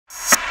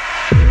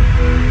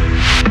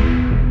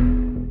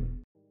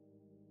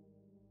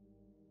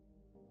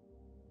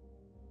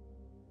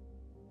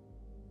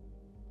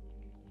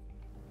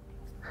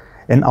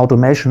In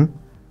automation,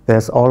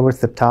 there's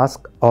always the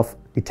task of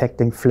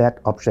detecting flat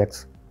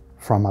objects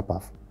from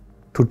above.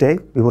 Today,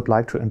 we would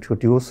like to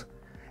introduce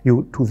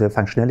you to the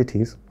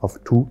functionalities of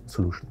two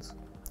solutions.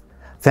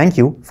 Thank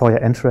you for your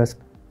interest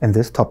in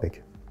this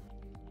topic.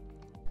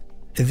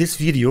 In this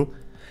video,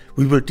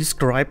 we will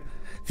describe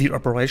the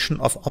operation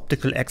of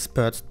Optical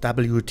Expert's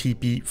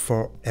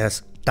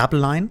W4S double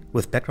line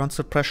with background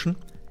suppression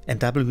and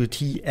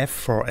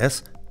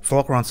W4S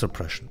foreground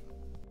suppression.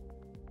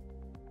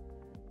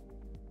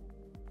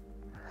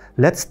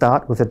 Let's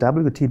start with the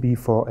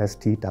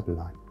W4ST double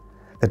line.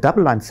 The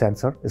double line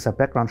sensor is a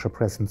background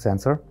suppression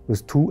sensor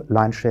with two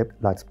line-shaped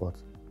light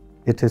spots.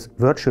 It is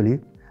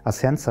virtually a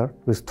sensor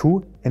with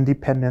two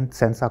independent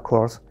sensor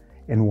cores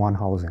in one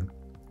housing.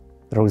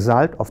 The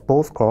result of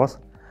both cores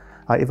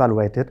are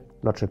evaluated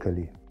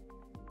logically.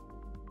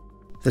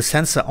 The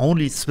sensor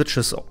only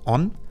switches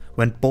on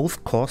when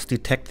both cores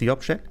detect the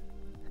object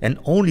and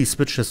only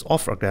switches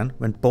off again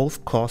when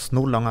both cores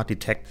no longer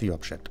detect the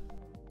object.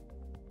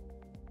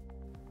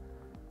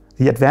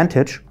 The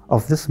advantage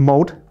of this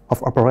mode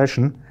of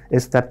operation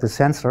is that the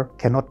sensor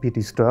cannot be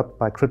disturbed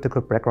by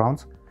critical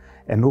backgrounds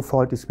and no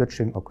faulty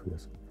switching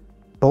occurs.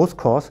 Both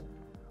cores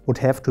would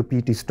have to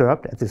be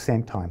disturbed at the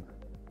same time,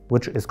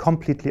 which is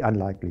completely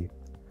unlikely.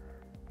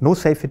 No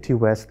safety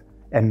vest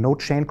and no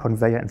chain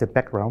conveyor in the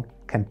background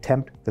can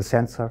tempt the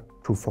sensor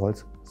to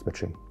false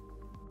switching.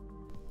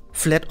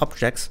 Flat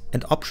objects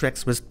and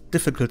objects with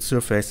difficult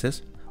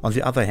surfaces, on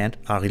the other hand,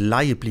 are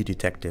reliably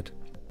detected.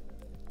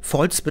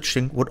 False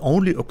switching would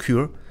only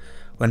occur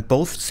when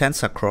both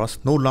sensor cores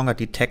no longer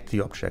detect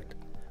the object,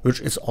 which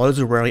is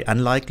also very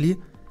unlikely,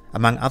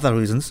 among other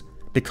reasons,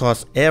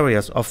 because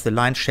areas of the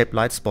line-shaped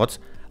light spots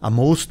are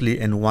mostly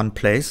in one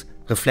place,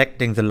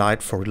 reflecting the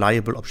light for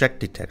reliable object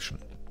detection.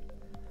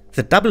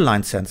 The double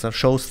line sensor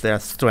shows their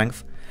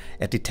strength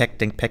at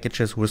detecting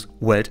packages with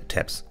weld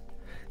tabs.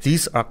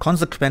 These are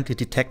consequently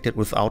detected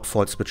without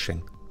false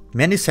switching.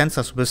 Many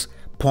sensors with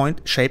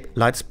point-shaped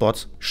light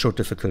spots show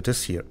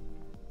difficulties here.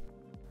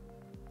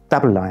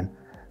 Double line,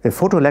 the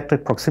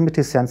photoelectric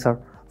proximity sensor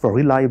for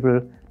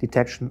reliable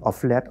detection of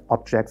flat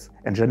objects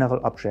and general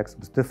objects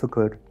with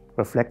difficult,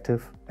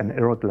 reflective and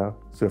irregular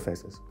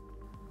surfaces.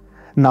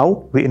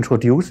 Now we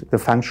introduce the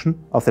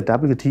function of the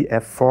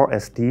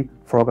WTF4SD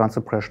foreground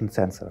suppression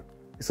sensor.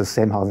 It's the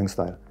same housing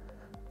style.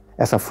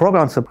 As a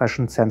foreground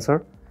suppression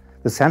sensor,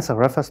 the sensor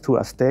refers to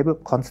a stable,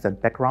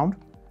 constant background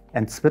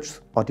and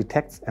switches or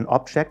detects an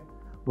object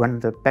when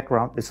the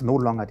background is no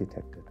longer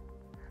detected.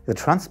 The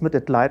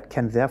transmitted light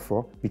can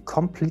therefore be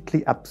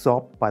completely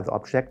absorbed by the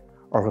object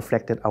or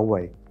reflected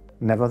away.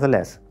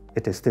 Nevertheless,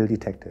 it is still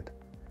detected.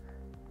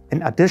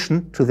 In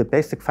addition to the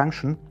basic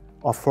function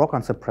of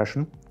foreground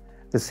suppression,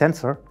 the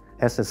sensor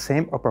has the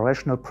same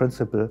operational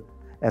principle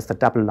as the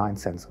double line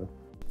sensor.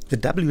 The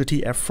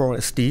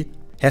WTF4SD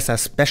has a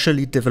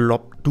specially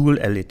developed dual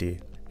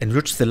LED, in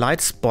which the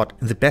light spot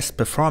in the best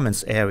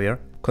performance area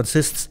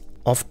consists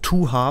of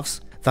two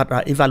halves that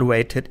are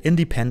evaluated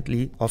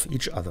independently of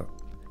each other.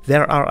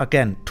 There are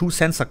again two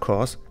sensor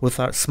cores with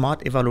a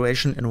smart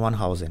evaluation in one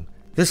housing.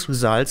 This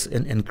results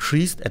in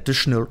increased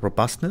additional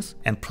robustness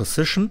and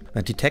precision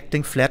when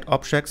detecting flat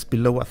objects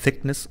below a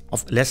thickness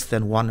of less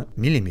than 1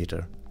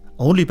 mm.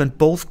 Only when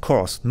both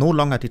cores no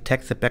longer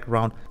detect the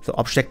background, the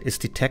object is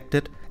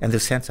detected and the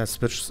sensor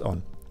switches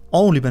on.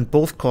 Only when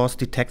both cores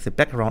detect the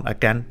background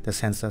again, the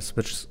sensor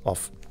switches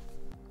off.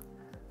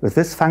 With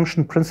this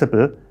function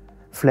principle,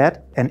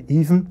 flat and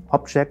even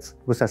objects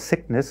with a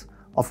thickness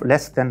of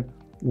less than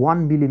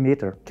 1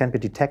 mm can be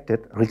detected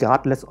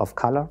regardless of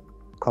color,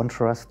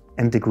 contrast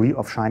and degree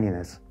of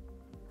shininess.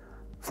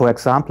 For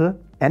example,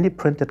 any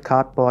printed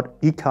cardboard,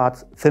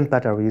 e-cards, thin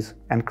batteries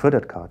and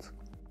credit cards.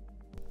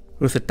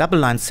 With the double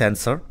line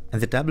sensor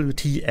and the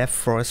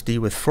WTF4SD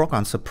with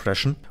foreground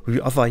suppression, we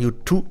offer you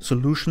two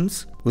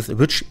solutions with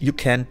which you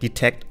can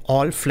detect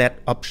all flat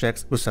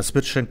objects with a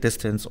switching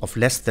distance of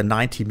less than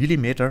 90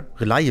 mm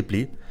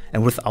reliably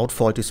and without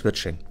faulty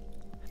switching.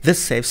 This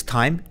saves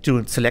time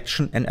during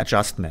selection and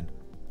adjustment.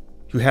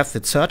 You have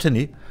the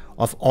certainty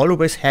of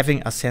always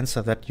having a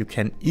sensor that you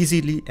can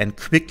easily and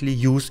quickly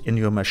use in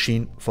your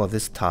machine for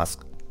this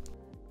task.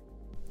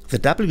 The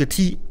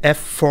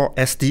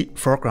WTF4SD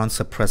foreground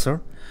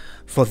suppressor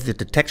for the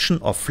detection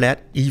of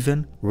flat,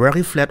 even,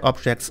 very flat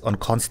objects on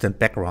constant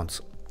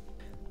backgrounds.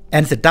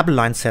 And the double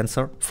line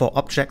sensor for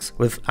objects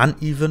with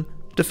uneven,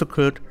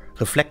 difficult,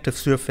 reflective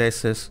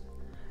surfaces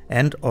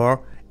and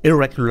or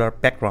irregular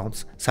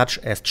backgrounds such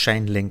as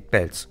chain link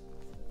belts.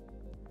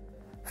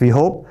 We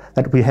hope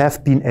that we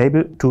have been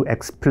able to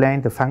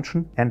explain the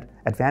function and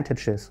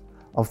advantages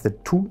of the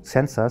two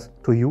sensors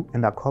to you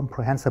in a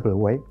comprehensible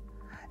way,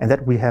 and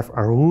that we have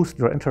aroused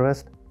your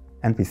interest,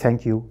 and we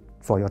thank you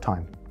for your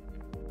time.